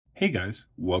Hey guys,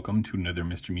 welcome to another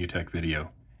Mr. Mutech video.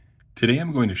 Today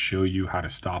I'm going to show you how to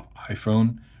stop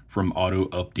iPhone from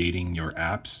auto-updating your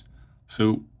apps.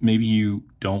 So maybe you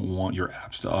don't want your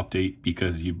apps to update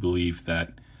because you believe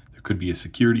that there could be a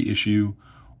security issue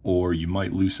or you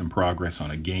might lose some progress on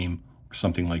a game or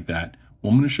something like that.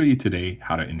 Well, I'm going to show you today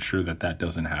how to ensure that that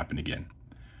doesn't happen again.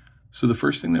 So the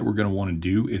first thing that we're going to want to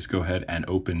do is go ahead and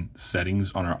open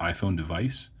settings on our iPhone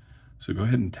device. So go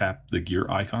ahead and tap the gear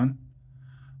icon.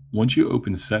 Once you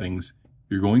open settings,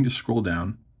 you're going to scroll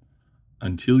down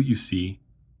until you see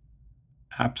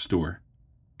App Store.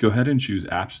 Go ahead and choose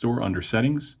App Store under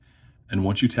settings. And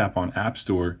once you tap on App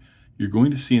Store, you're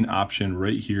going to see an option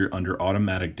right here under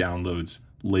automatic downloads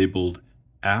labeled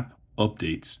App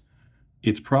Updates.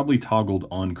 It's probably toggled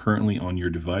on currently on your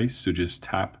device, so just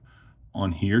tap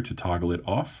on here to toggle it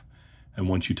off. And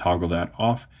once you toggle that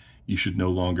off, you should no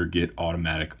longer get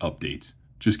automatic updates.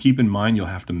 Just keep in mind you'll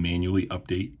have to manually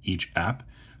update each app,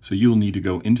 so you'll need to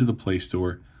go into the Play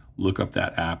Store, look up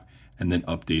that app, and then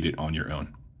update it on your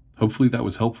own. Hopefully that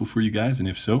was helpful for you guys, and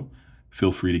if so,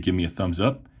 feel free to give me a thumbs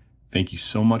up. Thank you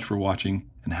so much for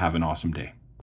watching, and have an awesome day.